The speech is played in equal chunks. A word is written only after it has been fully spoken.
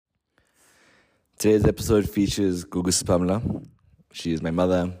Today's episode features Gugu Sepamla. She is my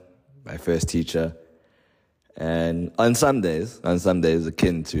mother, my first teacher, and on some days,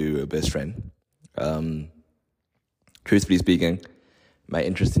 akin to a best friend. Truthfully speaking, my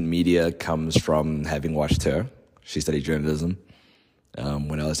interest in media comes from having watched her. She studied journalism.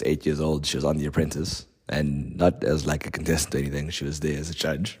 When I was 8 years old, she was on The Apprentice, and not as like a contestant or anything. She was there as a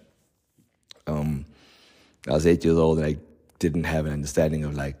judge. I was 8 years old, and I didn't have an understanding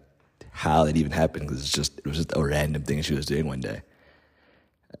of like how it even happened, because it was just a random thing she was doing one day.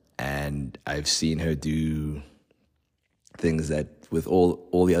 And I've seen her do things that, with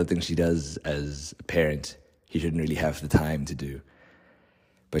all the other things she does as a parent, he shouldn't really have the time to do.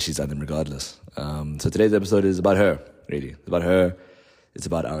 But she's done them regardless. So today's episode is about her, really. It's about her. It's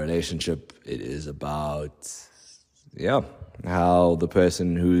about our relationship. It is about, how the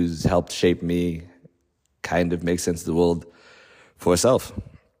person who's helped shape me kind of makes sense of the world for herself.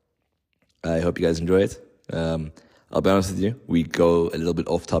 I hope you guys enjoy it. I'll be honest with you, we go a little bit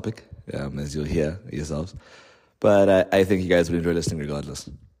off topic, as you'll hear yourselves. But I think you guys will enjoy listening regardless.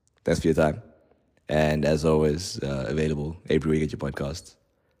 Thanks for your time. And as always, available everywhere you get your podcasts.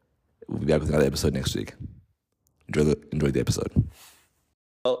 We'll be back with another episode next week. Enjoy the episode.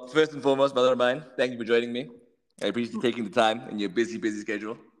 Well, first and foremost, mother of mine, thank you for joining me. I appreciate you taking the time in your busy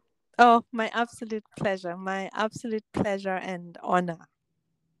schedule. Oh, my absolute pleasure and honor.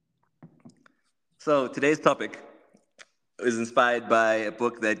 So today's topic is inspired by a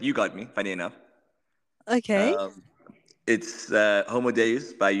book that you got me, funny enough. Okay. It's Homo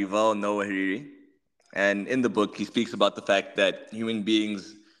Deus by Yuval Noah Harari. And in the book, he speaks about the fact that human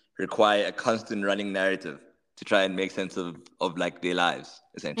beings require a constant running narrative to try and make sense of like their lives,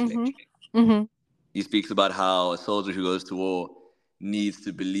 essentially. Mm-hmm. He speaks about how a soldier who goes to war needs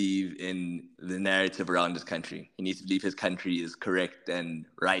to believe in the narrative around his country. He needs to believe his country is correct and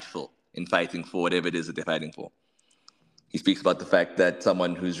rightful in fighting for whatever it is that they're fighting for. He speaks about the fact that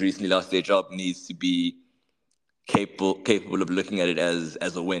someone who's recently lost their job needs to be capable of looking at it as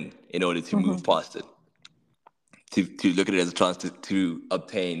a win in order to move past it. To look at it as a chance to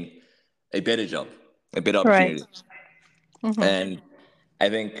obtain a better job, a better opportunity. Right. And I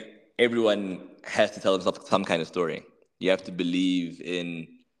think everyone has to tell themselves some kind of story. You have to believe in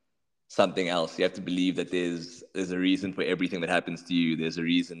something else. You have to believe that there's a reason for everything that happens to you. There's a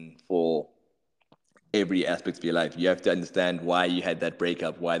reason for every aspect of your life. You have to understand why you had that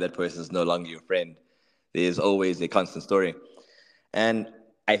breakup, why that person is no longer your friend. There's always a constant story. And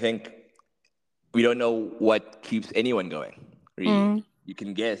I think we don't know what keeps anyone going, really. You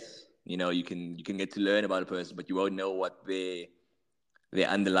can guess, you can get to learn about a person, but you won't know what their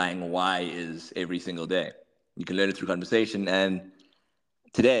underlying why is every single day. You can learn it through conversation. And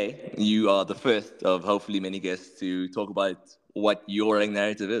today, you are the first of hopefully many guests to talk about what your running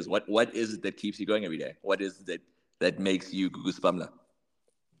narrative is. What is it that keeps you going every day? What is it that makes you Gugu Sepamla?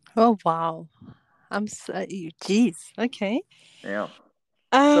 Oh, wow. Geez. Okay. Yeah.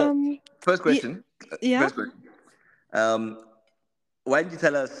 So, first question. Yeah. First question. Why don't you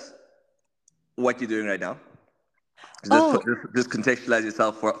tell us what you're doing right now? Just contextualize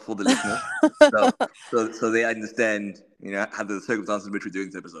yourself for the listeners, so they understand, how the circumstances in which we're doing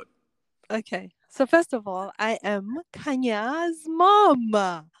this episode. Okay. So first of all, I am Kanya's mom.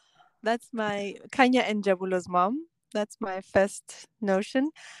 That's my Kanya and Jabulo's mom. That's my first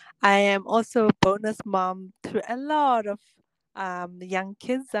notion. I am also a bonus mom to a lot of young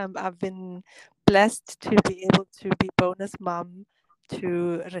kids. I've been blessed to be able to be bonus mom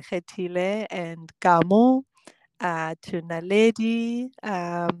to Rekhetile and Gamo, to Naledi,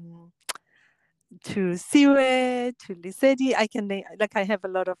 to Siwe, to Lisedi. I have a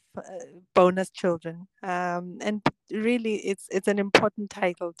lot of bonus children. And really it's an important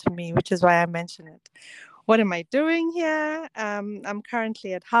title to me, which is why I mention it. What am I doing here? I'm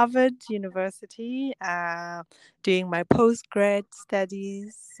currently at Harvard University, doing my postgrad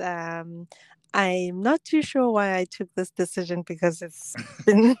studies. I'm not too sure why I took this decision, because it's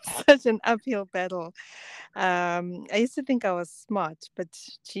been such an uphill battle. I used to think I was smart, but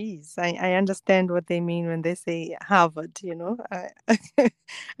geez, I understand what they mean when they say Harvard.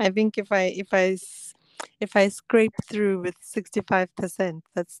 I think if I scrape through with 65%,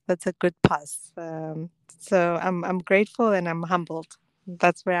 that's a good pass. So I'm grateful and I'm humbled.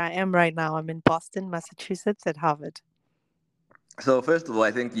 That's where I am right now. I'm in Boston, Massachusetts, at Harvard. So first of all,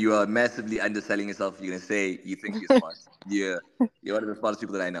 I think you are massively underselling yourself. You're gonna say you think you're smart. You're one of the smartest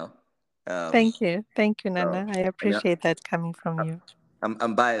people that I know. Thank you, Nana. I appreciate that coming from you.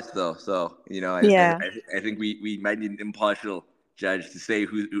 I'm biased though, so I think we might need an impartial judge to say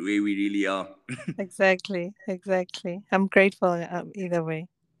who we really are. Exactly. I'm grateful either way.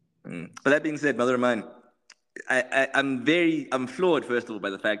 But that being said, mother of mine, I'm floored first of all by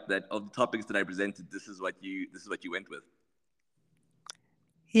the fact that of the topics that I presented, this is what you went with.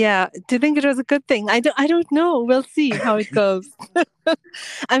 Yeah. Do you think it was a good thing? I don't know. We'll see how it goes.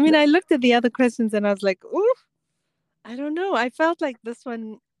 I mean, I looked at the other questions and I was like, ooh, I don't know. I felt like this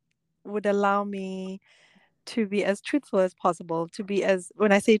one would allow me to be as truthful as possible, to be as,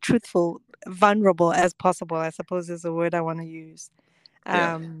 when I say truthful, vulnerable as possible, I suppose is a word I want to use.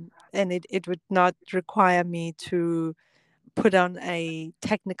 Yeah. And it would not require me to put on a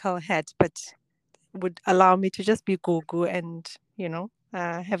technical hat, but would allow me to just be Gugu and,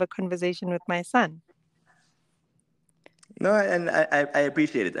 have a conversation with my son. No, and I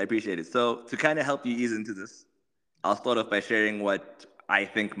appreciate it. I appreciate it. So to kind of help you ease into this, I'll start off by sharing what I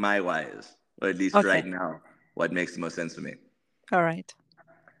think my why is, or at least right Okay. now, what makes the most sense for me. All right.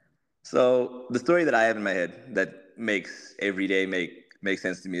 So the story that I have in my head that makes every day make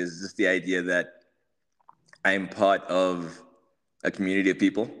sense to me is just the idea that I'm part of a community of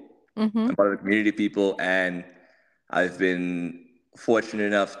people. Mm-hmm. I'm part of a community of people, and I've been fortunate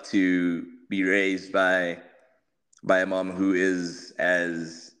enough to be raised by a mom who is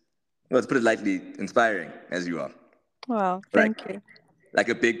as, well, let's put it lightly, inspiring as you are. Well, Like thank you. like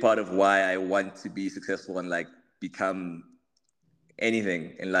a big part of why I want to be successful and like become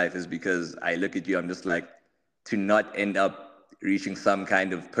anything in life is because I look at you, I'm just like, to not end up reaching some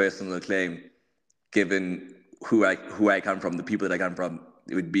kind of personal acclaim, given who I come from, the people that I come from,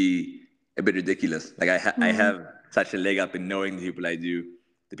 it would be a bit ridiculous. Like I Mm. have such a leg up in knowing the people I do,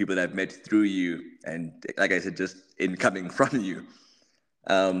 the people that I've met through you, and like I said, just in coming from you.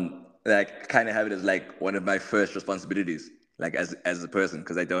 That I kind of have it as like one of my first responsibilities, like as a person,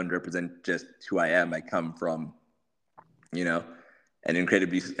 because I don't represent just who I am. I come from, you know, an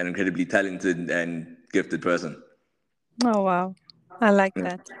incredibly talented and gifted person. Oh, wow. I like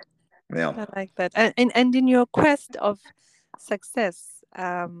that. Yeah. I like that. And in your quest of success,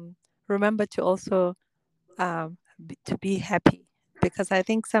 remember to also to be happy, because I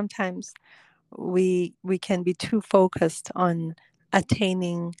think sometimes we can be too focused on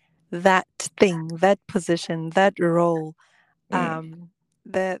attaining that thing, that position, that role. Mm.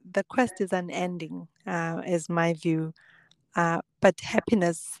 The quest is unending, is my view. But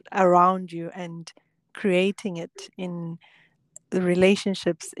happiness around you and creating it in the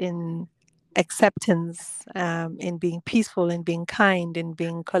relationships, in acceptance, in being peaceful, in being kind, in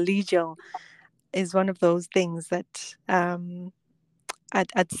being collegial, is one of those things that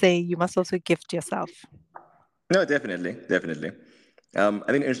I'd say you must also gift yourself. No, definitely, definitely. I found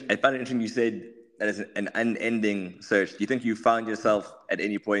it interesting you said that it's an unending search. Do you think you found yourself at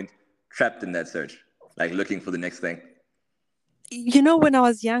any point trapped in that search, like looking for the next thing? When I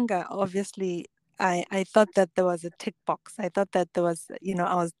was younger, obviously, I thought that there was a tick box. I thought that there was,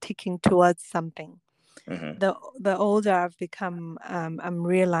 I was ticking towards something. Mm-hmm. The older I've become, I'm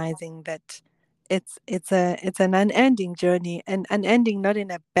realizing that it's an unending journey, and unending not in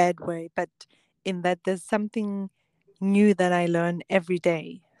a bad way, but in that there's something new that I learn every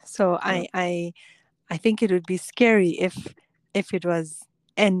day. So I think it would be scary if it was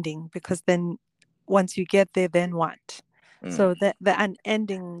ending, because then once you get there, then what? So Mm. the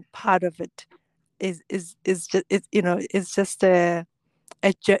unending part of it is just it's just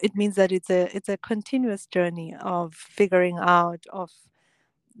it means that it's a continuous journey of figuring out of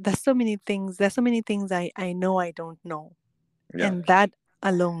there's so many things I know I don't know, Yeah. and that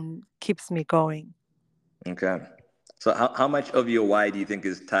alone keeps me going. Okay. So how much of your why do you think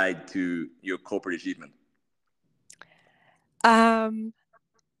is tied to your corporate achievement? um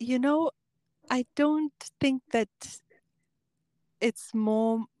you know I don't think that it's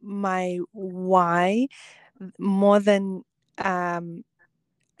more my why, more than um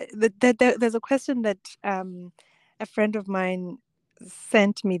there's a question that a friend of mine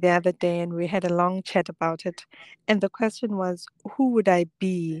sent me the other day, and we had a long chat about it. And the question was, who would I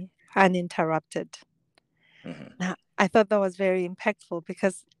be uninterrupted? Mm-hmm. Now, I thought that was very impactful,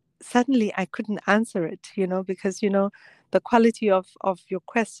 because suddenly I couldn't answer it, because the quality of your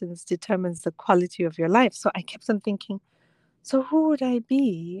questions determines the quality of your life. So I kept on thinking, so who would I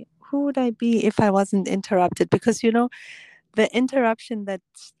be? Who would I be if I wasn't interrupted? Because the interruption that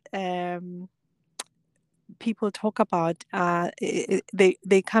um, people talk about,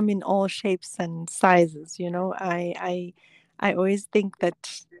 they come in all shapes and sizes. I always think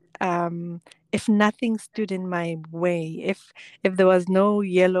that, if nothing stood in my way, if there was no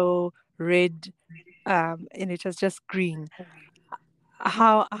yellow, red, and it was just green,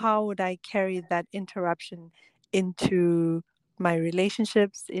 how would I carry that interruption into my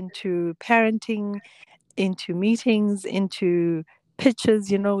relationships, into parenting, into meetings, into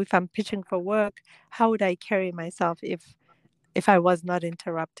pitches, if I'm pitching for work, how would I carry myself if I was not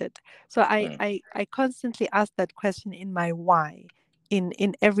interrupted? So Mm, I constantly ask that question in my why,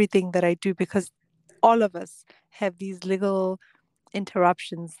 in everything that I do, because all of us have these little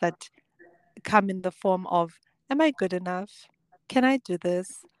interruptions that come in the form of, am I good enough? Can I do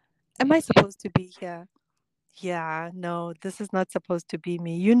this? Am I supposed to be here? Yeah, no, this is not supposed to be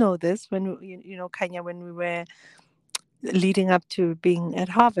me. You know this when Kanya, when we were leading up to being at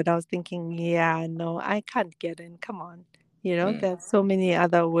Harvard, I was thinking, yeah, no, I can't get in. Come on. mm. There's so many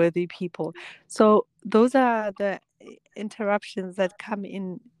other worthy people. So those are the interruptions that come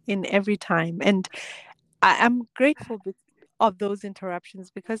in every time. And I'm grateful of those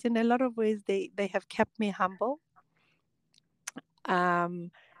interruptions, because in a lot of ways they have kept me humble.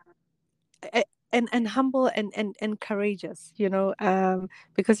 Um, a- and humble and courageous,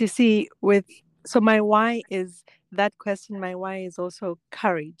 because you see, with so my why is that question. My why is also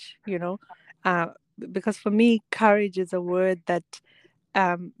courage, uh, because for me courage is a word that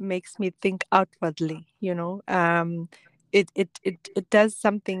makes me think outwardly. It does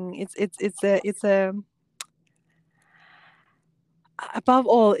something. It's a above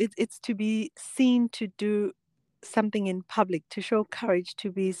all, it's to be seen to do something in public, to show courage,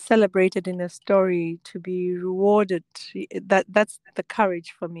 to be celebrated in a story, to be rewarded. That's the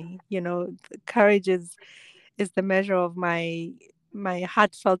courage for me. Courage is the measure of my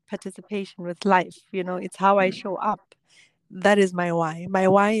heartfelt participation with life. It's how I show up. That is my why. My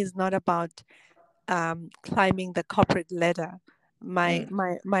why is not about climbing the corporate ladder.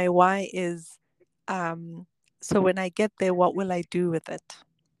 Mm. My why is, um, so when I get there, what will I do with it?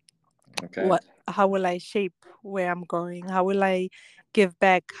 Okay. What How will I shape where I'm going? How will I give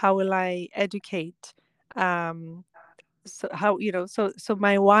back? How will I educate? Um, so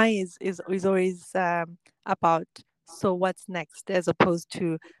my why is always about, so what's next, as opposed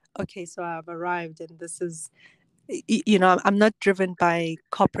to, okay, so I've arrived and this is, I'm not driven by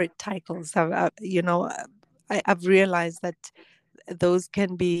corporate titles. I've realized that those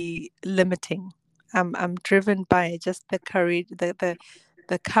can be limiting. I'm driven by just the courage,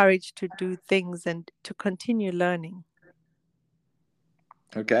 the courage to do things and to continue learning.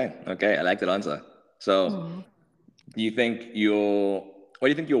 Okay. Okay. I like that answer. So, Mm. do you think your what do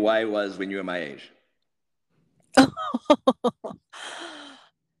you think your why was when you were my age?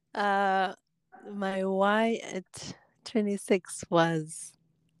 uh, my why at 26 was,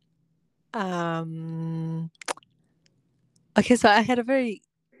 um, okay, so I had a very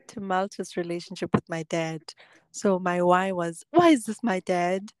tumultuous relationship with my dad. So my why was, why is this my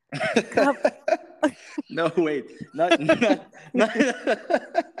dad? Come. No, wait, not,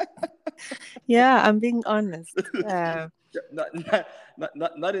 Yeah, I'm being honest. not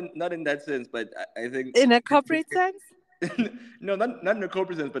in that sense, but I think In a corporate sense, no, not in a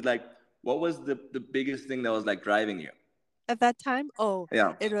corporate sense, but like, what was the biggest thing that was like driving you? at that time, oh,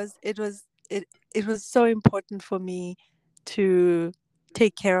 Yeah. it was so important for me to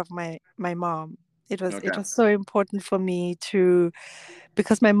take care of my mom. It Okay. was so important for me to,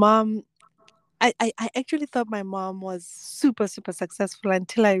 because my mom, I actually thought my mom was super, super successful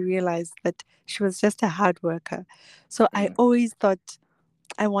until I realized that she was just a hard worker. So I Mm, always thought,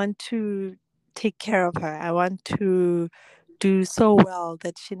 I want to take care of her. I want to do so well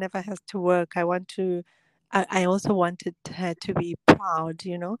that she never has to work. I also wanted her to be proud,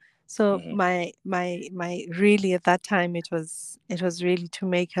 So mm-hmm. my really, at that time, it was really to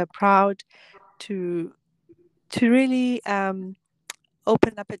make her proud, to really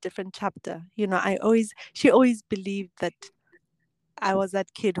open up a different chapter. She always believed that I was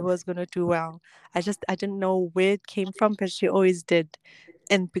that kid who was going to do well. I didn't know where it came from, but she always did.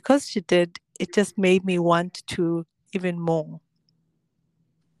 And because she did, it just made me want to even more.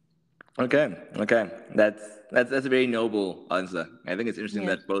 Okay, okay, that's a very noble answer. I think it's interesting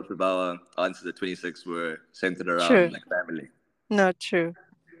Yeah. that both of our answers at 26 were centered around True. like family. No, true.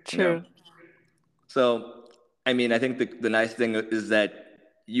 Yeah. True. So, I mean, I think the nice thing is that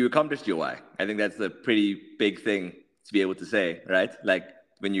you accomplished your why. I think that's a pretty big thing to be able to say, right? Like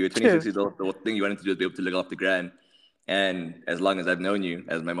when you were 26 True. years old, the one thing you wanted to do is be able to look after Gran. And as long as I've known you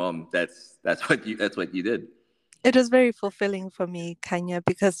as my mom, that's what you did. It was very fulfilling for me, Kanya,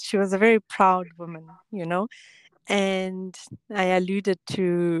 because she was a very proud woman, And I alluded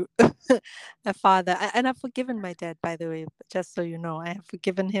to a father, and I've forgiven my dad, by the way, just so you know. I have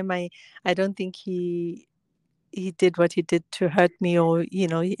forgiven him. I don't think he did what he did to hurt me, or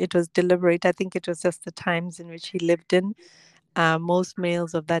it was deliberate. I think it was just the times in which he lived in. Most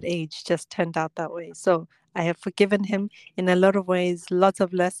males of that age just turned out that way. So I have forgiven him in a lot of ways, lots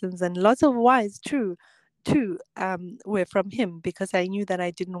of lessons and lots of whys, true. two were from him, because I knew that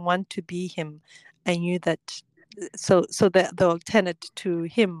I didn't want to be him. I knew that, so the alternate to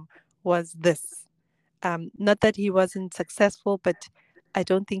him was this. Not that he wasn't successful, but I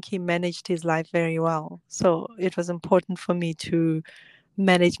don't think he managed his life very well. So it was important for me to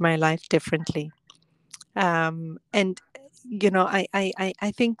manage my life differently. And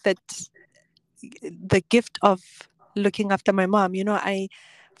I think that the gift of looking after my mom, I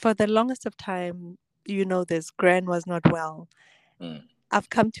for the longest of time, this Gran was not well. Mm. I've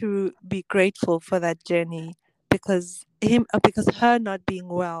come to be grateful for that journey, because her not being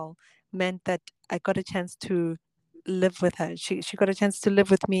well meant that I got a chance to live with her. She got a chance to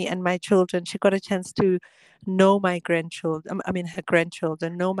live with me and my children. She got a chance to know my grandchildren. I mean her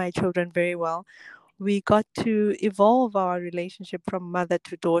grandchildren, know my children very well. We got to evolve our relationship from mother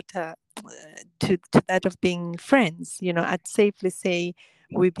to daughter, to that of being friends. I'd safely say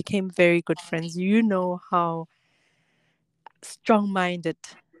we became very good friends. You know how strong-minded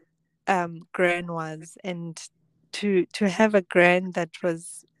Gran was, and to have a Gran that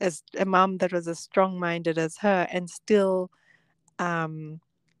was as a mom that was as strong-minded as her, and still um,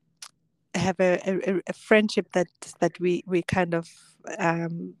 have a friendship that we kind of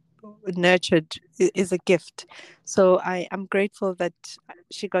um, nurtured, is a gift. So I am grateful that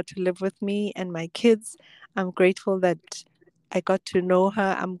she got to live with me and my kids. I'm grateful that I got to know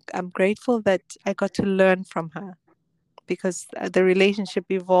her. I'm grateful that I got to learn from her, because the relationship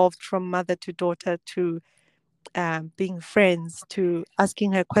evolved from mother to daughter to being friends, to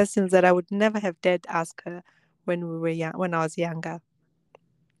asking her questions that I would never have dared ask her when we were young, when I was younger.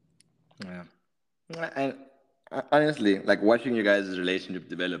 Yeah. And honestly, like watching you guys' relationship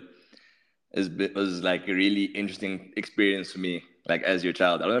develop was like a really interesting experience for me, like as your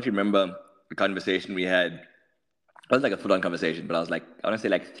child. I don't know if you remember the conversation we had. It was like a full on conversation, but I was like, I want to say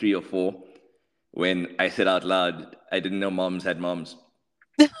like three or four when I said out loud, I didn't know moms had moms.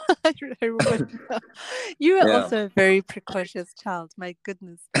 I remember. You were Yeah. also a very precocious child. My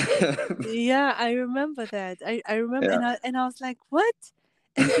goodness. Yeah, I remember that. I remember, Yeah. and I was like, what?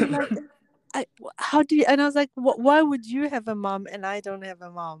 And you're like, how do you? And I was like, why would you have a mom and I don't have a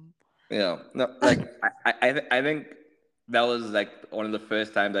mom? Yeah, no, like I think that was like one of the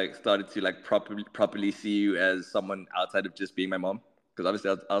first times I started to like properly see you as someone outside of just being my mom. Because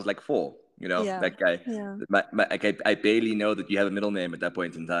obviously I was like four, Yeah, like I, yeah. like I barely know that you have a middle name at that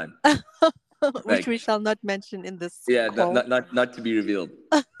point in time. Which Like, we shall not mention in this yeah, call. not to be revealed.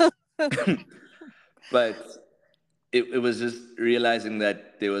 But it was just realizing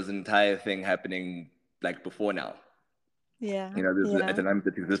that there was an entire thing happening like before now. Yeah, There's a yeah, dynamic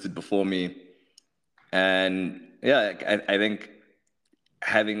that existed before me, and yeah, I think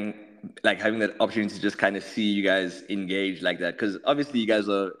having that opportunity to just kind of see you guys engage like that, because obviously you guys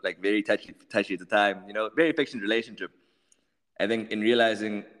are like very touchy at the time, very affectionate relationship. I think in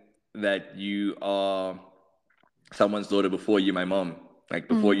realizing that you are someone's daughter before you my mom, like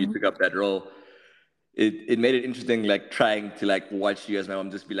before you mm, took up that role, it made it interesting, like trying to like watch you as my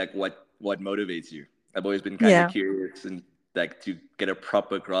mom just be like, what motivates you. I've always been kind of yeah, curious and like to get a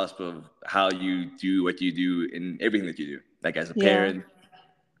proper grasp of how you do what you do in everything that you do, like as a yeah. parent,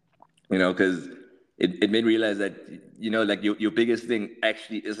 because it made me realize that like your biggest thing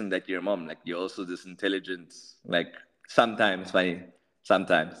actually isn't that you're a mom, like you're also this intelligent, like sometimes Did you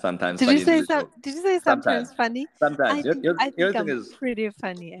funny say individual. did you say sometimes sometimes funny? sometimes I think I you know think the thing I'm is pretty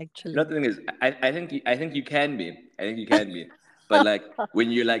funny, the actually. thing is I think you can be. But like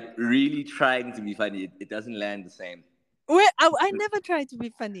when you're like really trying to be funny, it doesn't land the same. Wait, I never tried to be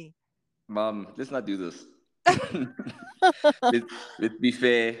funny. Mom, let's not do this. let's, let's be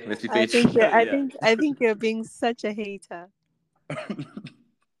fair. Let's be fair I to think each you're, other. Yeah. I think you're being such a hater,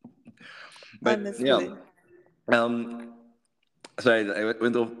 But yeah. honestly. Um, sorry, I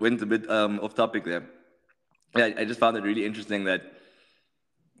went a bit off topic there. Yeah, I just found it really interesting that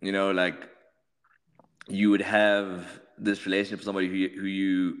like you would have this relationship with somebody who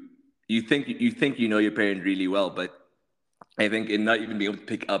you think you know your parent really well, but I think in not even being able to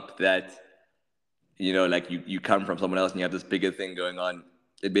pick up that like you come from someone else and you have this bigger thing going on,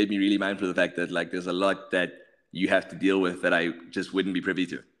 it made me really mindful of the fact that like there's a lot that you have to deal with that I just wouldn't be privy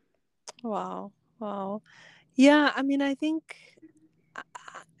to. Wow, wow. Yeah, I mean, I think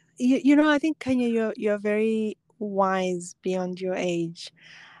I think, Kenya, you're very wise beyond your age,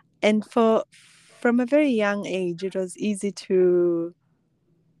 and from a very young age, it was easy to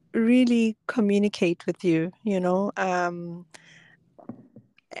really communicate with you. And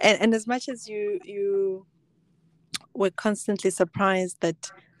as much as you were constantly surprised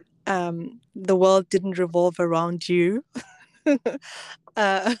that the world didn't revolve around you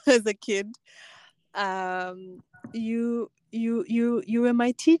as a kid, um, you were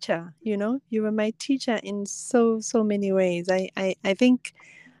my teacher. You were my teacher in so many ways. I think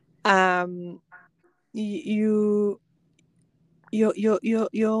um, you your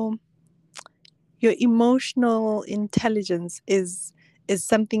your emotional intelligence is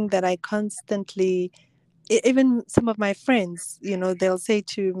something that I constantly, even some of my friends, they'll say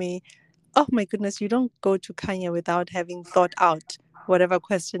to me, "Oh my goodness, you don't go to Kanye without having thought out whatever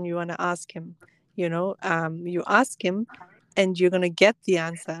question you want to ask him." You ask him, and you're gonna get the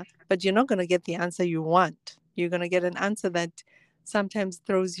answer, but you're not gonna get the answer you want. You're gonna get an answer that sometimes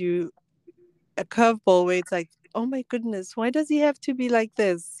throws you a curveball where it's like, "Oh my goodness, why does he have to be like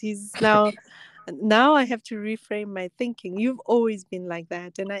this? He's now I have to reframe my thinking." You've always been like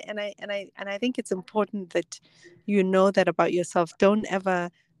that, and I think it's important that you know that about yourself. Don't ever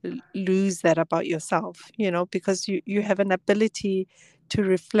lose that about yourself, because you have an ability to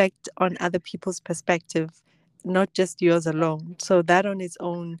reflect on other people's perspective, not just yours alone. So that on its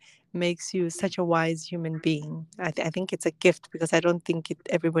own makes you such a wise human being. I think it's a gift, because I don't think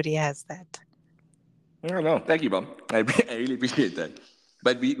everybody has that. I don't know. Thank you, Bob. I really appreciate that.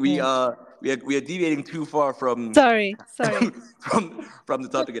 But Yeah. we are deviating too far from Sorry. from the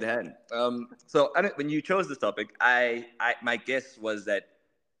topic at hand. So when you chose this topic, I my guess was that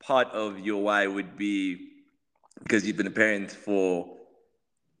part of your why would be because you've been a parent for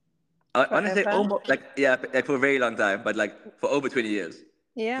I want to say Forever. almost like yeah like for a very long time, but like for over 20 years,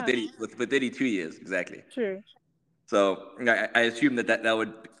 Yeah, for 32 years exactly. true. So I assume that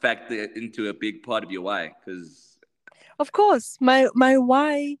would factor into a big part of your why because. Of course, my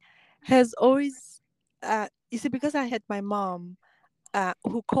why has always, you see, because I had my mom,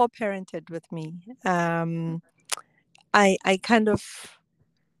 who co-parented with me. I kind of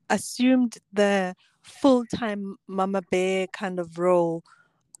assumed the full-time mama bear kind of role,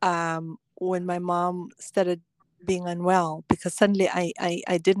 when my mom started being unwell, because suddenly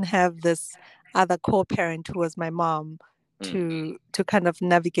I didn't have this other co-parent who was my mom to kind of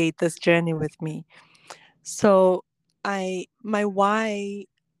navigate this journey with me. So my why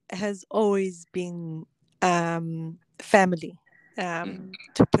has always been, family.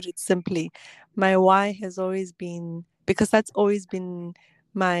 To put it simply, my why has always been, because that's always been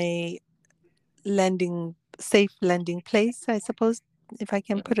my safe landing place, I suppose, if I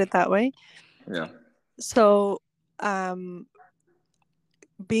can put it that way. Yeah. So, um,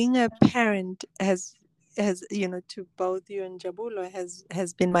 being a parent has, to both you and Jabulo,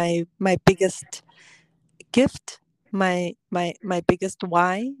 has been my biggest gift, my biggest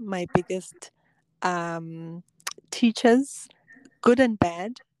why, my biggest, um, teachers, good and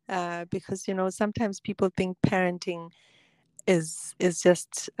bad. Because sometimes people think parenting is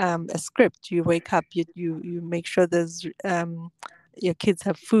just, a script. You wake up, you make sure there's, your kids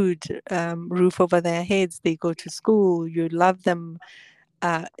have food, roof over their heads, they go to school, you love them.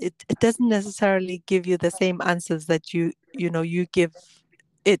 It doesn't necessarily give you the same answers that you give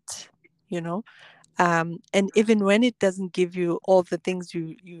it. You know, and even when it doesn't give you all the things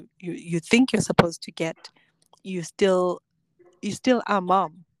you think you're supposed to get, you still are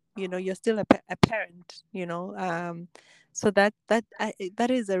mom. You're still a parent. So that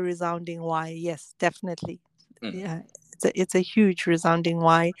is a resounding why. Yes, definitely. Yeah, it's a huge resounding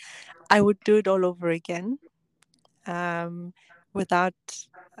why. I would do it all over again, um, without,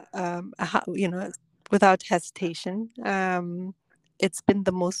 without hesitation. It's been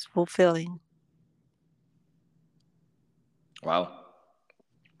the most fulfilling. Wow.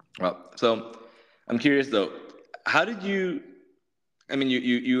 Well, so I'm curious though, how did you? I mean,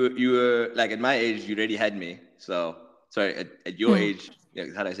 you were like at my age, you already had me. So sorry, at your Mm. age, yeah.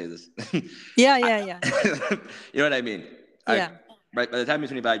 How do I say this? Yeah, I, yeah, yeah, you know what I mean? Like, yeah. by the time you're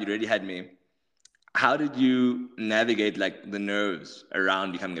 25, you already had me. How did you navigate like the nerves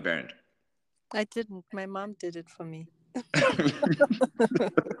around becoming a parent? I didn't. My mom did it for me.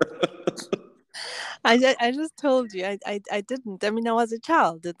 I just told you I didn't. I mean, I was a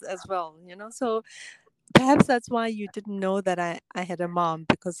child as well, so perhaps that's why you didn't know that I had a mom,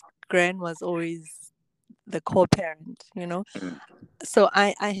 because Gran was always the co-parent, so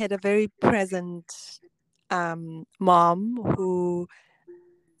I had a very present, mom who,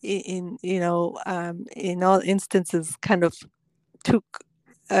 in all instances, kind of took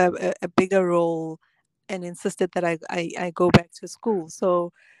a bigger role and insisted that I go back to school.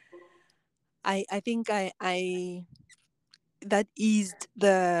 So I think I that eased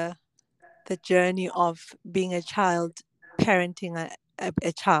the journey of being a child, parenting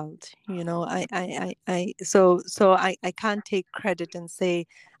a child. I can't take credit and say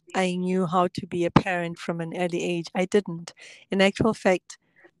I knew how to be a parent from an early age. I didn't. In actual fact,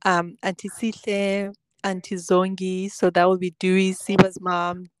 Auntie Sihle, Auntie Zongi. So that would be Dewey, Siba's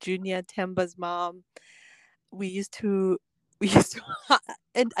mom, Junior, Temba's mom. We used to, we used to,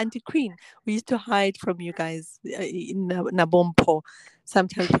 and Auntie Queen, we used to hide from you guys in Nabompo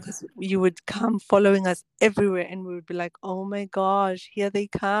sometimes because you would come following us everywhere and we would be like, oh my gosh, here they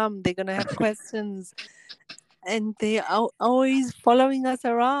come. They're going to have questions and they are always following us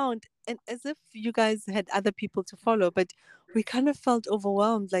around and as if you guys had other people to follow, but we kind of felt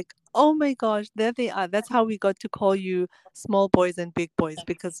overwhelmed like, oh my gosh, there they are. That's how we got to call you small boys and big boys,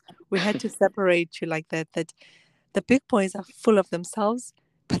 because we had to separate you like that, that the big boys are full of themselves,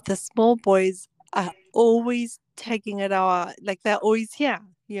 but the small boys are always tagging at our, like they're always here.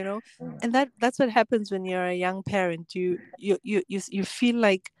 And that's what happens when you're a young parent. You feel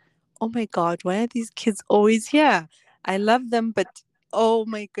like, oh my God, why are these kids always here? I love them, but oh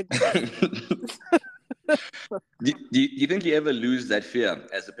my goodness. Do you think you ever lose that fear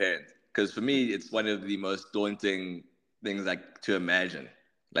as a parent? Because for me, it's one of the most daunting things like to imagine,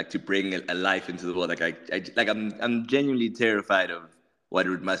 like to bring a life into the world. I'm genuinely terrified of what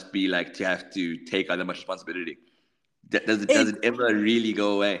it must be like to have to take on that much responsibility. Does It it ever really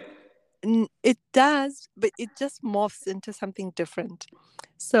go away? it does, but it just morphs into something different.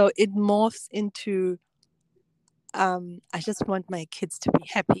 So it morphs into I just want my kids to be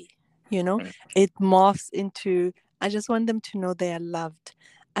happy. It morphs into, I just want them to know they are loved.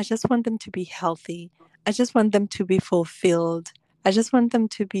 I just want them to be healthy. I just want them to be fulfilled. I just want them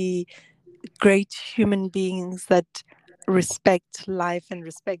to be great human beings that respect life and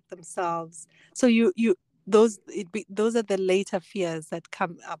respect themselves. So those are the later fears that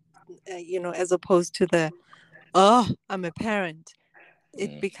come up, as opposed to the, oh, I'm a parent. It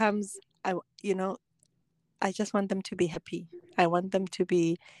Mm, becomes, I just want them to be happy. I want them to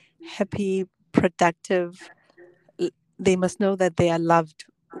be happy, productive. They must know that they are loved,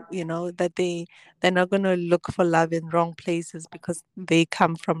 that they're not going to look for love in wrong places because they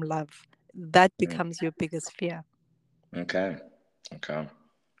come from love. That mm. becomes your biggest fear. Okay. Okay.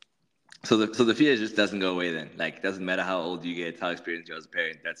 So the fear just doesn't go away then. Like it doesn't matter how old you get, how experienced you are as a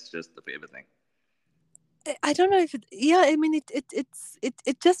parent. That's just the forever thing. I don't know if yeah, I mean,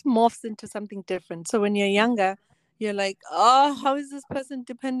 it just morphs into something different. So when you're younger, you're like, oh, how is this person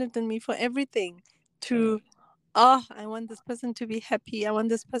dependent on me for everything? Mm, To, oh, I want this person to be happy. I want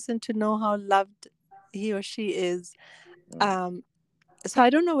this person to know how loved he or she is. mm. Um, so I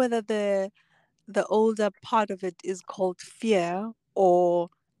don't know whether the older part of it is called fear or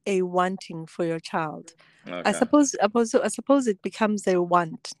a wanting for your child. Okay. I suppose it becomes a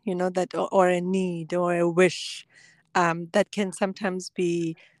want, that, or a need or a wish, that can sometimes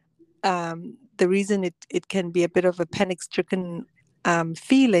be, the reason it can be a bit of a panic stricken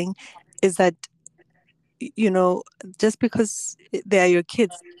feeling is that you know just because they are your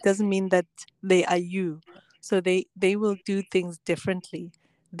kids doesn't mean that they are you. So they will do things differently.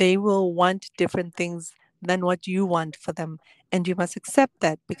 They will want different things than what you want for them, and you must accept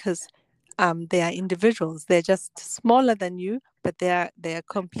that, because they are individuals. They're just smaller than you, but they are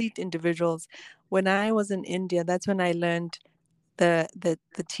complete individuals. When I was in India, that's when I learned the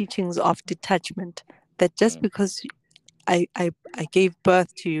teachings of detachment, that just Mm, because I gave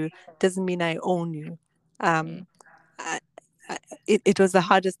birth to you doesn't mean I own you. mm. Um, I, it was the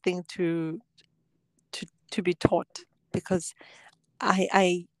hardest thing to be taught, because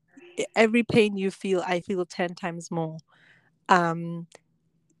I every pain you feel, I feel 10 times more. Um,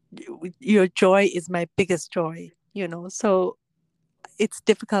 your joy is my biggest joy. So it's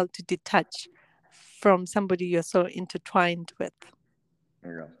difficult to detach from somebody you're so intertwined with.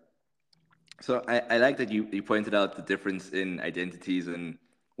 Yeah. So I like that you pointed out the difference in identities and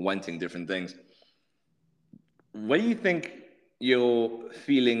wanting different things. What do you think your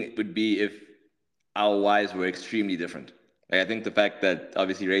feeling would be if our whys were extremely different? Like, I think the fact that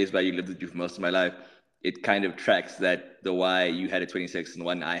obviously raised by you, lived with you for most of my life, it kind of tracks that the why you had at 26 and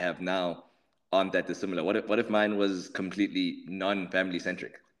one I have now aren't that dissimilar. What if mine was completely non-family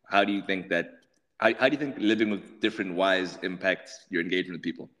centric? How do you think that? How do you think living with different whys impacts your engagement with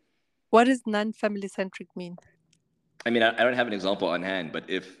people? What does non-family centric mean? I mean, I don't have an example on hand, but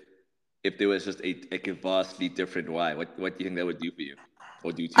if there was just a vastly different why, what do you think that would do for you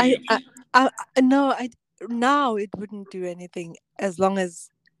or do to I, you? no, I now it wouldn't do anything as long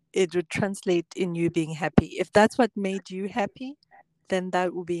as it would translate in you being happy. If that's what made you happy, then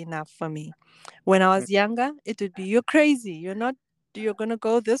that would be enough for me. When I was younger, it would be, you're crazy. You're gonna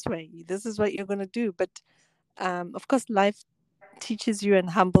go this way. This is what you're gonna do. But of course, life teaches you and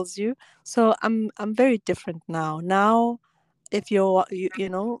humbles you. So I'm very different now. Now if you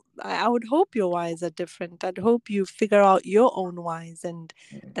know, I would hope your whys are different. I'd hope you figure out your own whys, and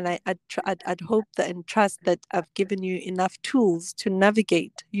I'd hope that and trust that I've given you enough tools to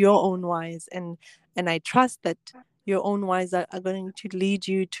navigate your own whys, and I trust that your own whys are going to lead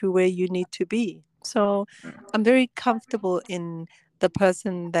you to where you need to be. So I'm very comfortable in the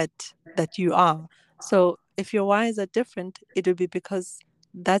person that you are. So if your whys are different, it would be because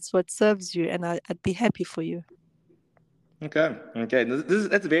that's what serves you, and I'd be happy for you. Okay, okay.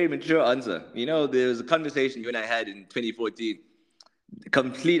 That's a very mature answer. You know, there was a conversation you and I had in 2014,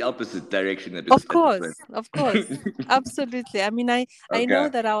 complete opposite direction at this point. Of course, absolutely. I mean, I know Okay.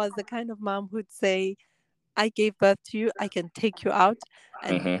 that I was the kind of mom who'd say, "I gave birth to you. I can take you out,"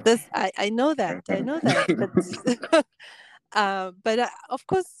 and Mm-hmm. this I know that, but of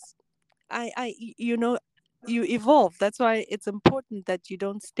course, you know, you evolve. That's why it's important that you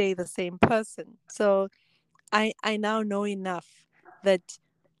don't stay the same person. So I now know enough that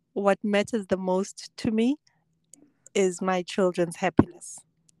what matters the most to me is my children's happiness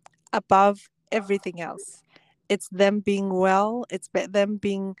above everything else. It's them being well. It's them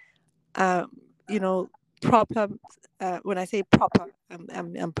being, you know, proper. When I say proper,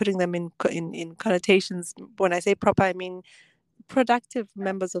 I'm putting them in connotations. When I say proper, I mean productive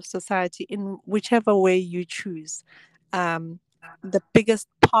members of society in whichever way you choose. Um, the biggest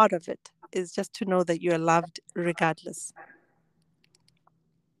part of it is just to know that you're loved regardless.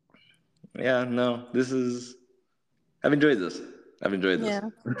 Yeah, no, this is. I've enjoyed this. I've enjoyed this. Yeah,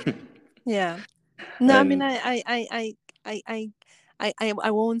 yeah. No, I mean, And I, I,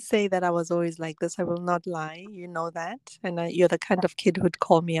 I won't say that I was always like this. I will not lie. You know that, and you're the kind of kid who'd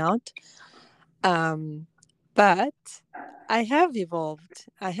call me out. Um, but I have evolved.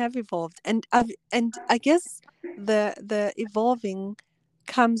 I have evolved, and I guess the evolving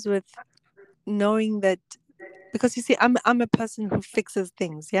comes with knowing that, because you see, I'm a person who fixes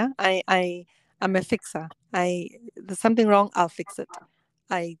things. Yeah, I'm a fixer. There's something wrong, I'll fix it.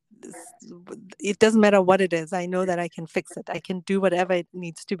 I it doesn't matter what it is. I know that I can fix it. I can do whatever it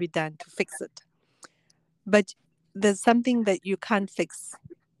needs to be done to fix it. But there's something that you can't fix.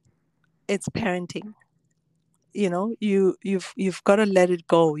 It's parenting. You know, you've got to let it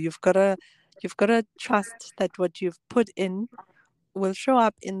go. You've got to trust that what you've put in will show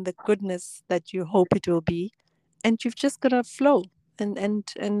up in the goodness that you hope it will be, and you've just got to flow and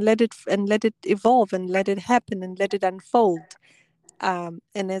let it evolve and let it happen and let it unfold. And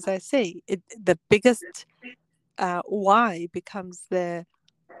as I say, the biggest why becomes the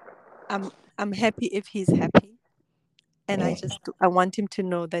I'm happy if he's happy, and I want him to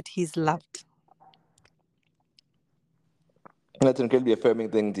know that he's loved. that's an incredibly affirming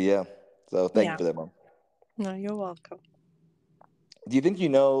thing to hear. So thank you Yeah. for that, Mom. No, you're welcome. Do you think you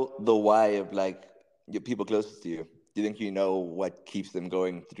know the why of like your people closest to you? Do you think you know what keeps them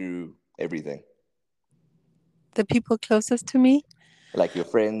going through everything? The people closest to me. Like your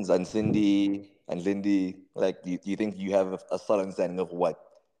friends and Cindy and Lindy, like do you think you have a solid understanding of what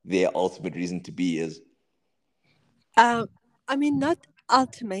their ultimate reason to be is? Um, I mean, not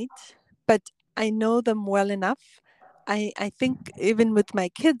ultimate, but I know them well enough. I think even with my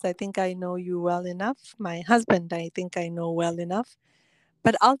kids, I think I know you well enough. My husband, I think I know well enough.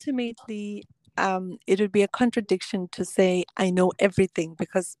 But ultimately, it would be a contradiction to say I know everything,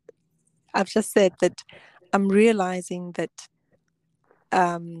 because I've just said that I'm realizing that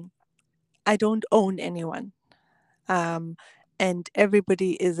um, I don't own anyone. Um, and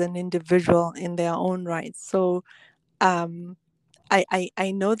everybody is an individual in their own right. So um,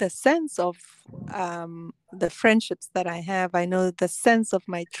 I know the sense of the friendships that I have. I know the sense of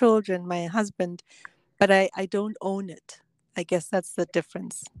my children, my husband, but I don't own it. I guess that's the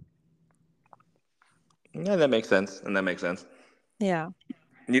difference. Yeah, that makes sense, and that makes sense. Yeah.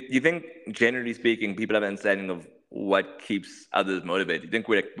 You think, generally speaking, people have an understanding of what keeps others motivated? You think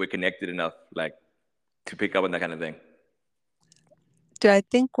we're connected enough, like, to pick up on that kind of thing? Do I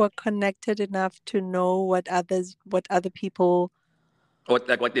think we're connected enough to know what other people? What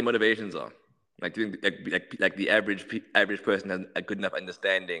their motivations are? Like, do you think like the average person has a good enough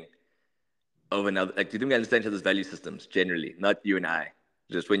understanding of another? Like, do you think we understand each other's value systems generally? Not you and I.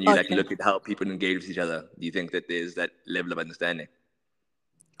 Just when you like Okay. look at how people engage with each other, do you think that there's that level of understanding?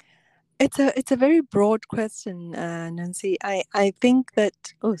 It's a very broad question, Nancy. I think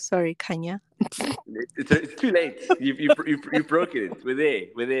that. Oh, sorry, Kanya. It's too late. You've broken it. We're there.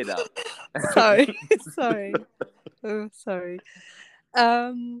 We're there now. Sorry, sorry. Oh, sorry.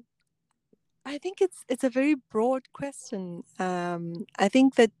 Um, I think it's a very broad question. I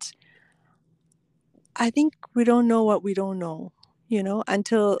think we don't know what we don't know,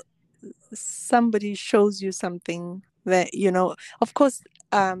 until somebody shows you something. That, of course,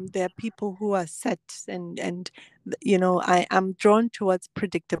 there are people who are set, and I'm drawn towards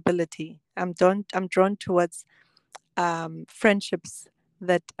predictability. I'm drawn towards friendships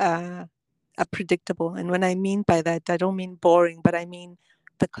that are predictable. And when I mean by that, I don't mean boring, but I mean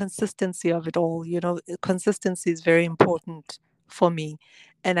the consistency of it all. Consistency is very important for me.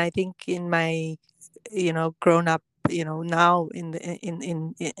 And I think in my, grown up, now in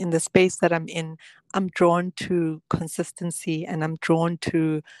the space that I'm in, I'm drawn to consistency, and I'm drawn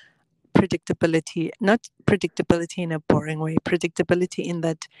to predictability. Not predictability in a boring way, predictability in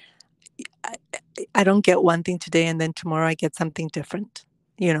that I, I don't get one thing today and then tomorrow I get something different.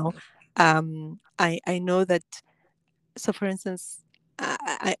 You know, I know that. So, for instance,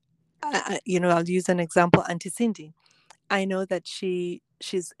 I'll use an example. Auntie Cindy, I know that she's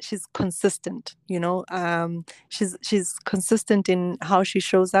consistent. She's consistent in how she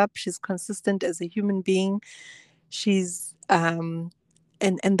shows up. She's consistent as a human being. She's and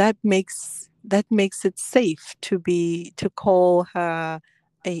that makes it safe to call her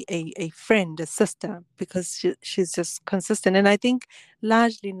a friend, a sister, because she's just consistent. And I think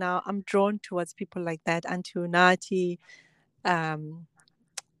largely now I'm drawn towards people like that. Auntie Unati, um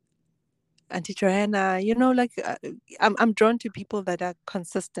Auntie Joanna, like I'm drawn to people that are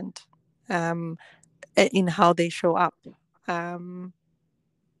consistent um in how they show up. um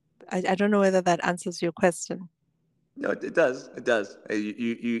I don't know whether that answers your question. No, it does. It does.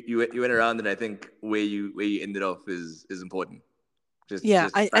 You went around, and I think where you ended off is important. Yeah,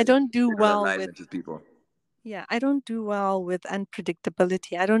 Just I finding don't do general well with alignment with people. yeah, I don't do well with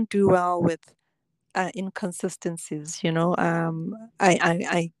unpredictability. I don't do well with inconsistencies. One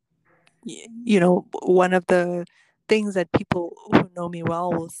of the things that people who know me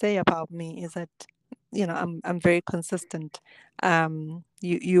well will say about me is that I'm very consistent.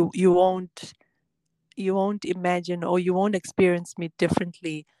 You won't imagine, or you won't experience me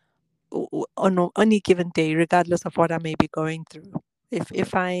differently on any given day, regardless of what I may be going through.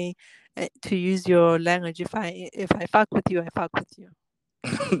 If I To use your language, if I fuck with you, I fuck with you.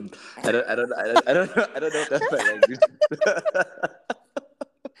 I don't know if that's my language.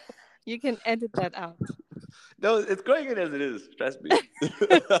 You can edit that out. No, it's going in as it is. Trust me.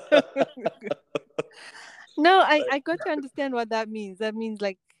 No, I got to understand what that means. That means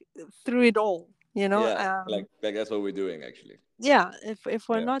like through it all, Yeah, like that's what we're doing actually. yeah, if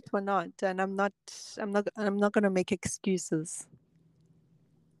we're Yeah, not, we're not. And I'm not going to make excuses.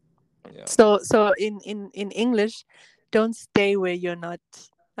 yeah. So in English, don't stay where you're not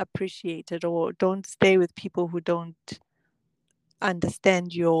appreciated, or don't stay with people who don't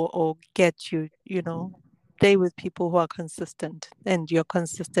understand you or get you. Stay with people who are consistent, and you're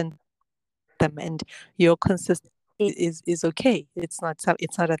consistent with them, and your consistency is okay. It's not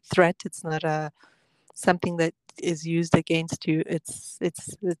a threat. It's not a something that is used against you. It's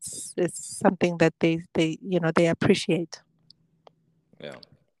something that they appreciate. Yeah,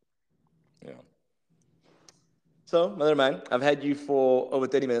 yeah. So, Mother Man, I've had you for over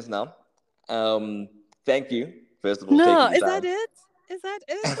 30 minutes now. Thank you, first of all, for No, taking the is that time. it? Is that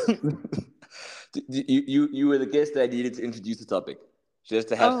it? You were the guest that I needed to introduce the topic, just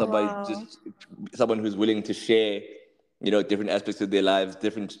to have Oh somebody, wow. just someone who's willing to share, different aspects of their lives,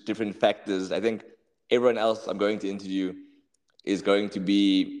 different factors. I think everyone else I'm going to interview is going to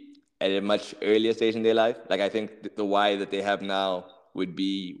be at a much earlier stage in their life. Like I think the why that they have now would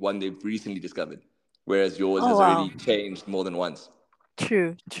be one they've recently discovered, whereas yours Oh has wow. already changed more than once.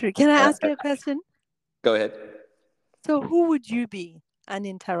 True, true. Can I Uh, ask you a question? Go ahead. So who would you be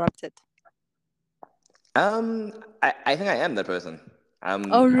uninterrupted? I think I am that person.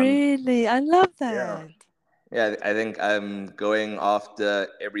 Oh I'm really? I love yeah. that. Yeah, I think I'm going after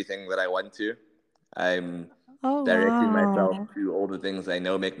everything that I want to. I'm Oh directing myself wow. to all the things I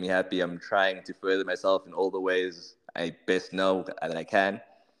know make me happy. I'm trying to further myself in all the ways I best know that I can.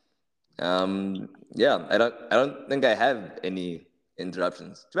 Yeah, I don't think I have any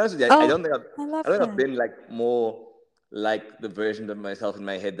interruptions. To be honest with you, I Oh, don't think I've I I love don't think I've that. been like more like the version of myself in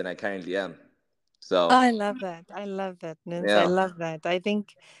my head than I currently am. So I love that. I love that, Nins. I yeah, love that. I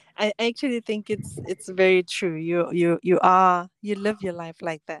actually think it's very true. You live your life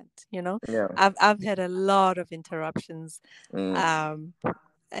like that, you know. yeah, I've had a lot of interruptions, mm, um,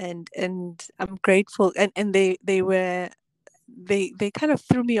 and I'm grateful. And they kind of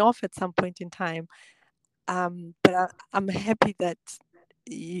threw me off at some point in time. But I'm happy that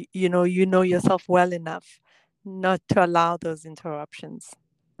you know yourself well enough not to allow those interruptions.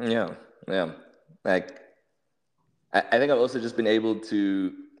 yeah, yeah. Like I think I've also just been able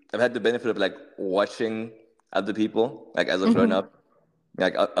to. I've had the benefit of like watching other people, like as I've grown Hmm. up,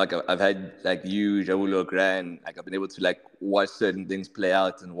 Like I've had like you, Jawulo, Gran. Like I've been able to like watch certain things play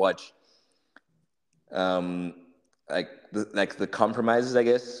out and watch um like the compromises I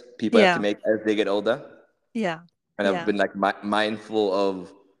guess people have to Yeah. make as they get older, Yeah. and I've Yeah. been like mindful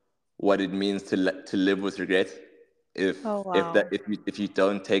of what it means to to live with regret Oh, if that wow. if you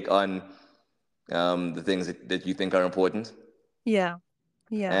don't take on the things that you think are important. Yeah.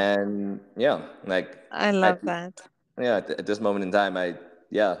 Yeah. And yeah, like I I love that. yeah at this moment in time I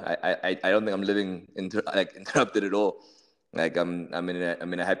don't think I'm living like interrupted at all. Like I'm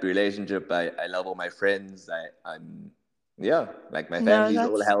in a happy relationship. I love all my friends. I'm yeah, like my No, family's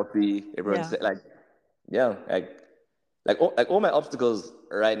all that's, healthy. Everyone's yeah. like yeah, like all my obstacles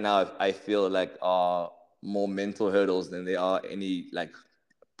right now I feel like are more mental hurdles than they are any like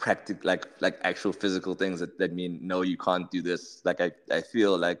practical like actual physical things that mean no you can't do this. Like I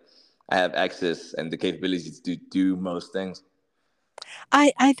feel like I have access and the capability to do most things.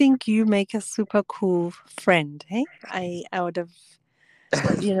 I think you make a super cool friend. Hey, I would have,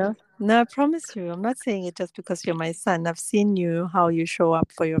 no, I promise you, I'm not saying it just because you're my son. I've seen you how you show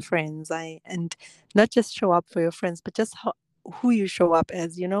up for your friends. And not just show up for your friends, but just who you show up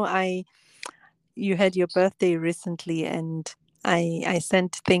as. You had your birthday recently, and I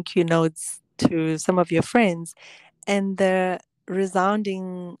sent thank you notes to some of your friends, and the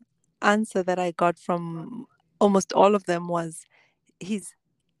resounding answer that I got from almost all of them was, he's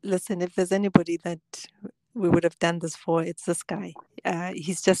listen, if there's anybody that we would have done this for, it's this guy.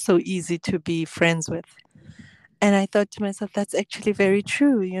 He's just so easy to be friends with. And I thought to myself, that's actually very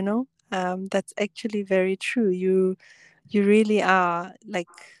true. That's actually very true. You really are like,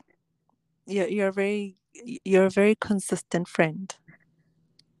 you're a very consistent friend.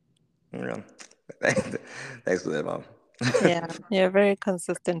 You know, thanks for that, mom. Yeah, you're a very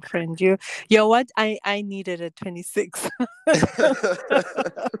consistent friend. You're what I needed at 26.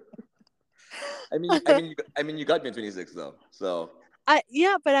 I mean, you got me at 26 though. So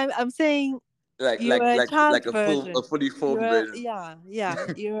Yeah, but I'm saying like you like were a like child like a version. fully You formed were, version. yeah, yeah,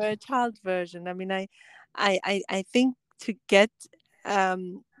 you were a child version. I mean, I think to get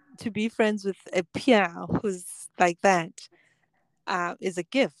um to be friends with a peer who's like that is a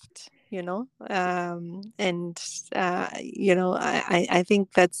gift. And I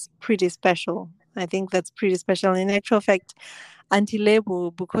think that's pretty special. I think that's pretty special. In actual fact, Auntie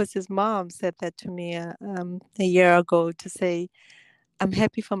Lebu, because his mom said that to me a year ago, to say, I'm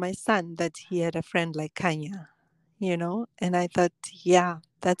happy for my son that he had a friend like Kanya. And I thought, yeah,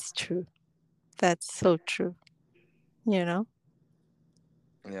 that's true. That's so true, you know.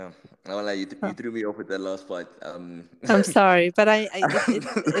 Yeah, I won't lie, you Uh, threw me off with that last part. I'm sorry, but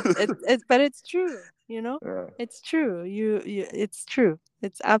but it's true. Yeah. It's true. It's true.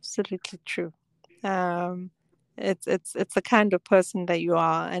 It's absolutely true. Um, it's the kind of person that you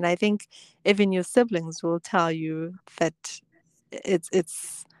are, and I think even your siblings will tell you that it's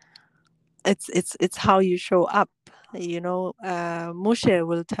it's it's how you show up. Moshe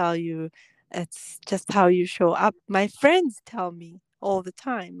will tell you it's just how you show up. My friends tell me all the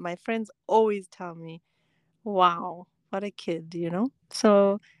time. My friends always tell me, wow, what a kid.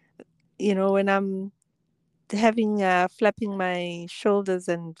 So, when I'm having flapping my shoulders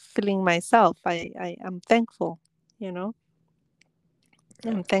and feeling myself, I'm thankful. You know,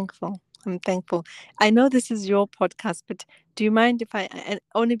 Yeah. I'm thankful. I'm thankful. I know this is your podcast, but do you mind if and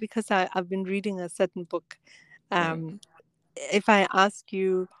only because I've been reading a certain book, Mm. um, if I ask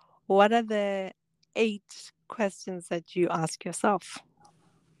you, what are the 8 questions that you ask yourself?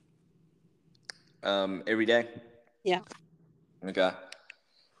 Every day. Yeah. Okay.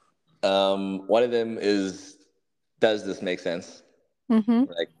 One of them is, does this make sense? Mm-hmm.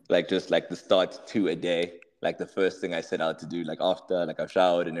 Like just like the start to a day, like the first thing I set out to do, like after like I've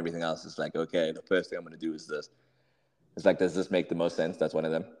showered and everything else, is like okay, the first thing I'm gonna do is this. It's like, does this make the most sense? That's one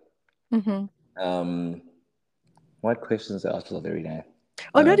of them. Mm-hmm. Um, what questions I ask myself every day?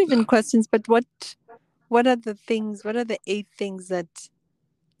 Or not even questions, but what are the things? What are the 8 things that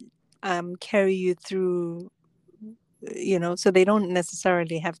carry you through? So they don't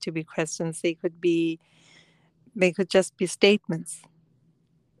necessarily have to be questions. They could just be statements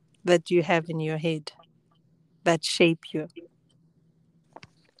that you have in your head that shape you.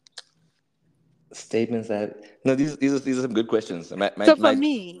 Statements that no, these are some good questions. So for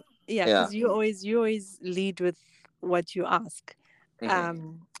me, yeah, Yeah. because you always lead with what you ask. Hmm.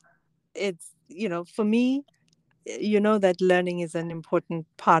 Um, it's for me, you know that learning is an important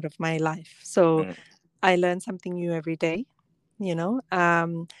part of my life. So Hmm. I learn something new every day. You know,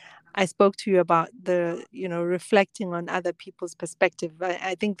 I spoke to you about the reflecting on other people's perspective.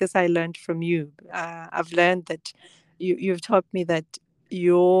 I think this I learned from you. I've learned that you've taught me that.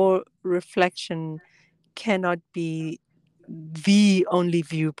 your reflection cannot be the only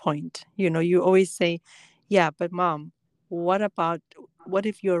viewpoint. You always say, yeah, but mom, what about, what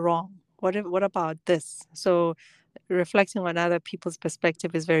if you're wrong? What about this? So reflecting on other people's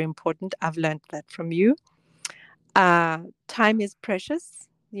perspective is very important. I've learned that from you. Time is precious,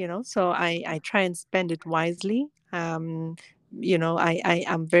 so I try and spend it wisely. I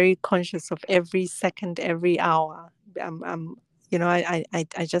am very conscious of every second, every hour.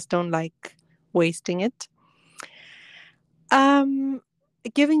 I just don't like wasting it. Um,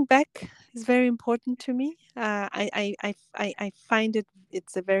 Giving back is very important to me. I find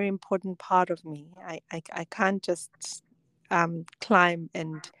it's a very important part of me. I can't just climb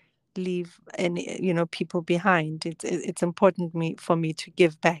and leave any people behind. It's important for me to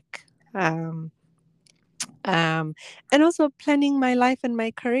give back. Um, and also planning my life and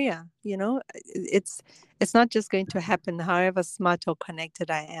my career. It's not just going to happen. However smart or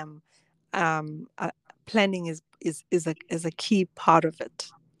connected I am, planning is a key part of it.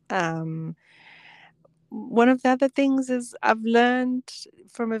 Um, One of the other things is I've learned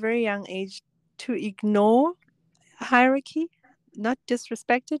from a very young age to ignore hierarchy, not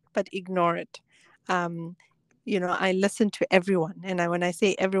disrespect it, but ignore it. Um, I listen to everyone, and when I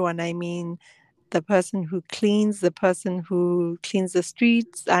say everyone, I mean the person who cleans, the person who cleans the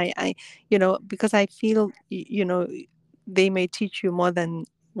streets. Because I feel, they may teach you more than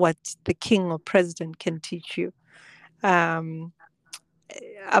what the king or president can teach you. Um,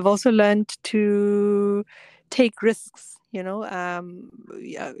 I've also learned to take risks.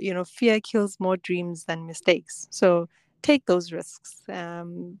 Fear kills more dreams than mistakes. So take those risks.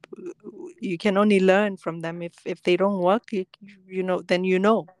 You can only learn from them. If they don't work, then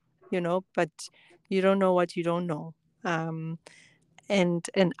but you don't know what you don't know. And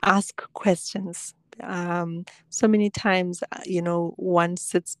ask questions. So many times, one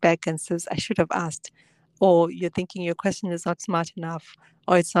sits back and says, I should have asked, or you're thinking your question is not smart enough,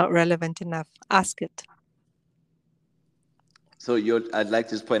 or it's not relevant enough. Ask it. So I'd like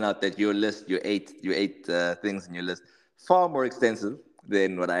to just point out that your eight things in your list, far more extensive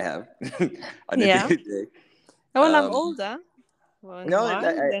than what I have on a day Yeah. to day. Well, I'm older. Well, and No,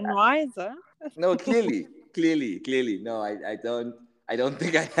 then wiser. no, clearly, no, I don't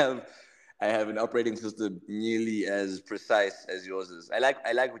think I have an operating system nearly as precise as yours is. I like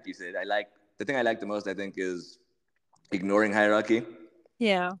what you said. The thing I like the most, I think, is ignoring hierarchy.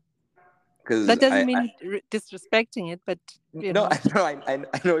 Yeah. Because That doesn't mean disrespecting it, but you no, know. I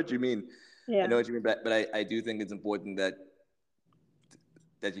know what you mean. I know Yeah. what you mean, but I do think it's important that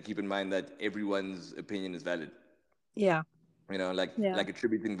you keep in mind that everyone's opinion is valid. Yeah. Like Yeah.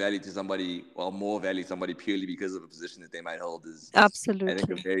 attributing value to somebody, or more value to somebody, purely because of a position that they might hold is I think, a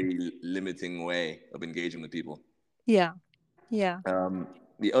Absolutely. very limiting way of engaging with people. Yeah. Yeah.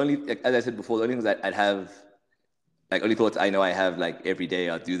 The only, like, as I said before, the only things that I'd have, like, only thoughts I know I have, like, every day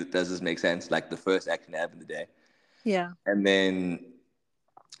are, does this make sense? Like, the first action I have in the day. Yeah. And then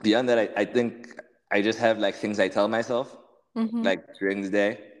beyond that, I think I just have, like, things I tell myself, Mm-hmm. like, during the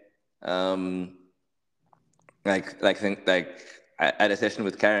day. Um, like I had a session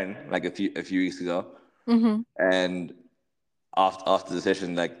with Karen, like, a few weeks ago, Mm-hmm. and after the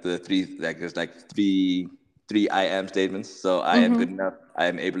session, like, there's like three I am statements. So I am Mm-hmm. good enough, I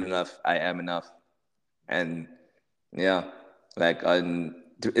am able enough, I am enough. And yeah, like,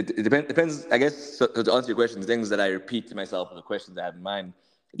 it depends, I guess. So to answer your question, the things that I repeat to myself, or the questions I have in mind,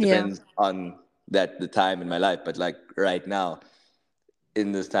 it Yeah. depends on the time in my life. But, like, right now,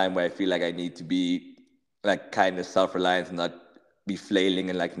 in this time where I feel like I need to be, like, kind of self-reliant and not be flailing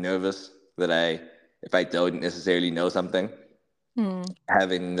and, like, nervous that if I don't necessarily know something, Mm.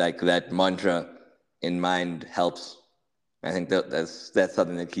 having, like, that mantra in mind helps. I think that's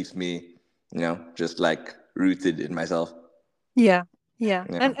something that keeps me, just, like, rooted in myself. Yeah. Yeah.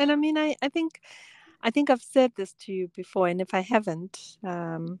 Yeah. And I mean, I think I've said this to you before, and if I haven't,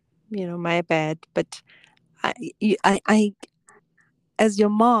 my bad. But I, I as your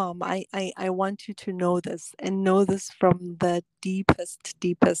mom, I want you to know this, and know this from the deepest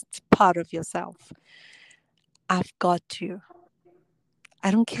part of yourself. I've got you.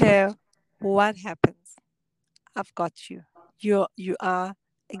 I don't care what happens. I've got you. You are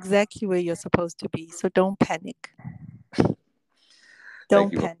exactly where you're supposed to be. So don't panic. Thank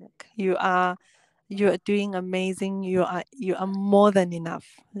Don't you, Mom. panic. You are doing amazing. You are more than enough.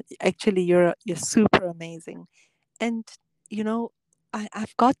 Actually, you're super amazing. And you know,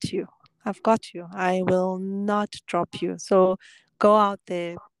 I've got you. I've got you. I will not drop you. So go out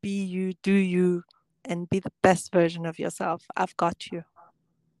there, be you, do you, and be the best version of yourself. I've got you.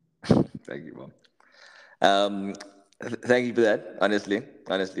 Thank you, Mom. Um, Thank you for that.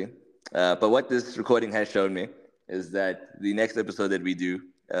 Honestly. But what this recording has shown me is that the next episode that we do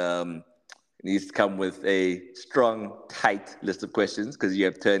um, needs to come with a strong, tight list of questions because you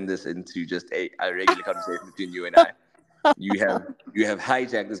have turned this into just a regular conversation between you and I. You have you have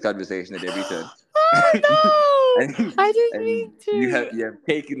hijacked this conversation at every turn, Oh and no! I didn't and mean to. you have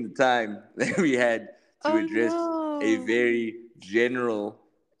taken the time that we had to Oh address a no. very general,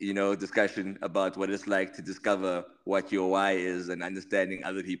 discussion about what it's like to discover what your why is and understanding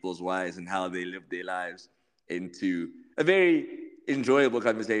other people's whys and how they live their lives into a very enjoyable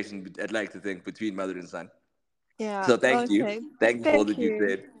conversation. I'd like to think between mother and son. Yeah. So Okay. thank you for all Thank that you've you.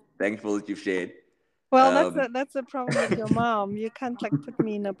 said, thank you for all that you've shared. Well, Um, that's a problem with your mom. You can't like put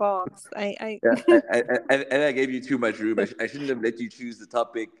me in a box. Yeah, and I gave you too much room. I shouldn't have let you choose the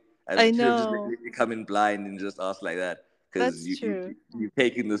topic. I I should have just know. let you come in blind and just ask like that because That's true. you've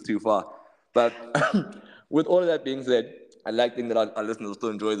taken this too far. But with all of that being said, I like to think that our listeners will still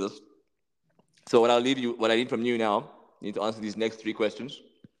enjoy this. So what I need from you now, you need to answer these next three questions,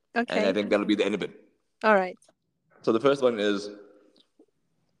 and I Okay. think that'll be the end of it. All right. So the first one is,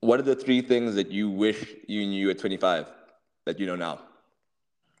 what are the three things that you wish you knew at 25 that you know now?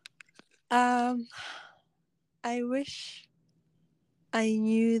 Um, I wish I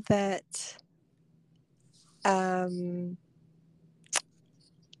knew um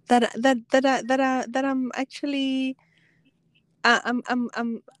that I'm actually I,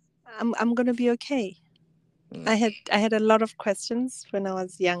 I'm gonna be okay. Mm, I had a lot of questions when I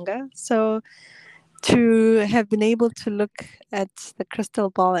was younger, so to have been able to look at the crystal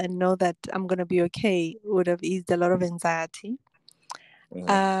ball and know that I'm gonna be okay would have eased a lot of anxiety. mhm,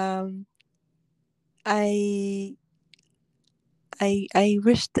 Um, I I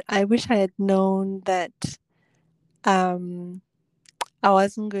wish I had known that um I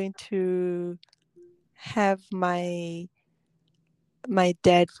wasn't going to have my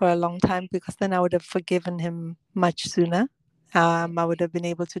dad for a long time because then I would have forgiven him much sooner. I would have been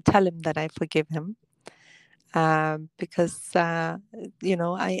able to tell him that I forgive him because,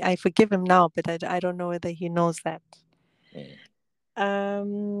 I forgive him now, but I don't know whether he knows that. mm.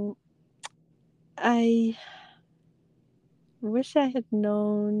 Um, I wish I had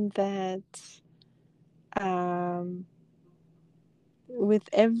known that um, with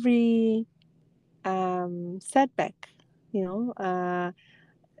every setback, you know,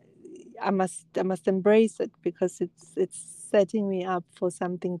 I must embrace it because it's setting me up for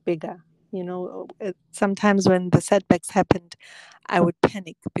something bigger. Sometimes when the setbacks happened, I would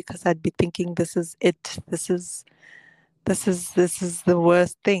panic because I'd be thinking, "This is it. This is the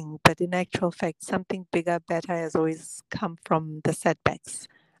worst thing." But in actual fact, something bigger, better has always come from the setbacks.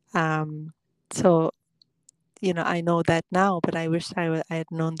 Um, so I know that now, but I wish I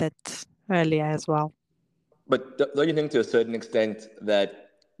had known that earlier as well. But don't you think to a certain extent that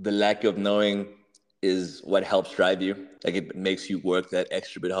the lack of knowing is what helps drive you? Like it makes you work that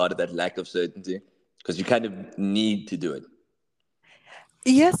extra bit harder, that lack of certainty? Because you kind of need to do it.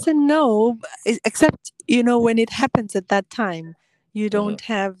 Yes and no, except when it happens at that time, you Hmm. don't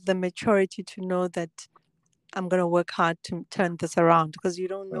have the maturity to know that I'm going to work hard to turn this around because you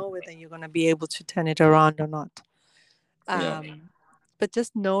don't know whether you're going to be able to turn it around or not. Yeah. Um, but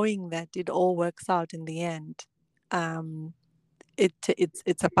just knowing that it all works out in the end, um,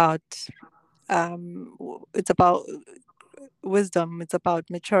 it's about it's about wisdom. It's about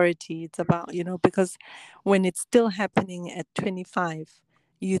maturity. It's about because when it's still happening at 25,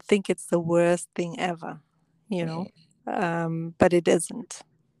 you think it's the worst thing ever, you know, but it isn't.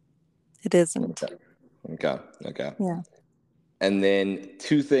 It isn't. Okay. Okay. Okay. Yeah. And then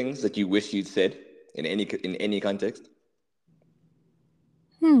two things that you wish you'd said in any context.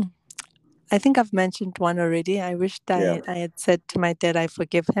 Hmm. I think I've mentioned one already. I wished Yeah. I had said to my dad I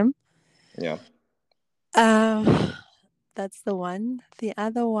forgive him. Yeah. Uh, that's the one. The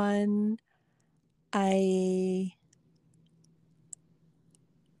other one, I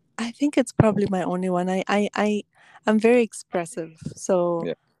I think it's probably my only one. I'm very expressive, so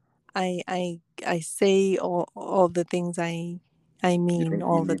Yeah. I say all the things I You mean think you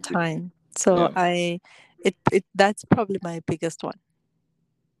all the need to? time. So Yeah. it that's probably my biggest one.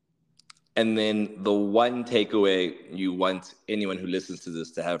 And then the one takeaway you want anyone who listens to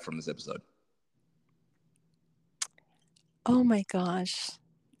this to have from this episode. Oh my gosh.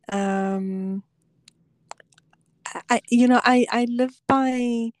 Um I live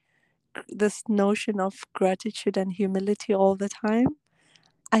by this notion of gratitude and humility all the time.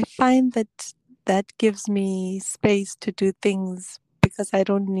 I find that that gives me space to do things because I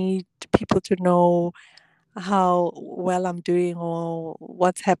don't need people to know how well I'm doing or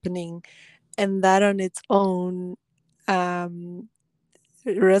what's happening. And that on its own resonates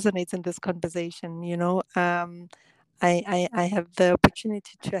in this conversation. I have the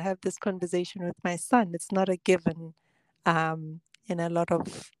opportunity to have this conversation with my son. It's not a given in a lot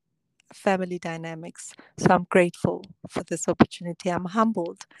of family dynamics. So I'm grateful for this opportunity. I'm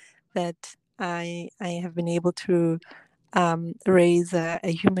humbled that I have been able to raise a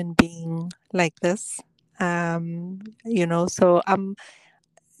human being like this. So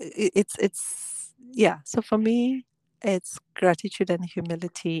it's yeah. So for me, it's gratitude and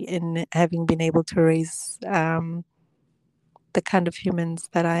humility in having been able to raise the kind of humans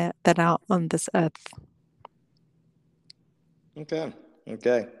that are on this earth. Okay.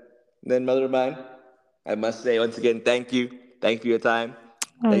 Okay. Then, mother of mine, I must say once again, thank you. Thank you for your time.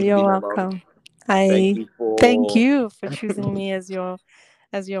 Oh, Thank you for you're being my mom. welcome. Thank I you thank for. you for choosing me as your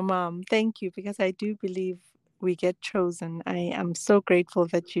mom. Thank you, because I do believe we get chosen. I am so grateful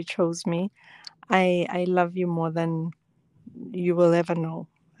that you chose me. I love you more than you will ever know.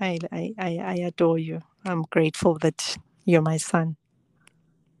 I adore you. I'm grateful that you're my son.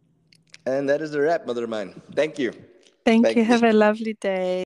 And that is the wrap, mother of mine. Thank you. Thank you. Thank you. Have a lovely day.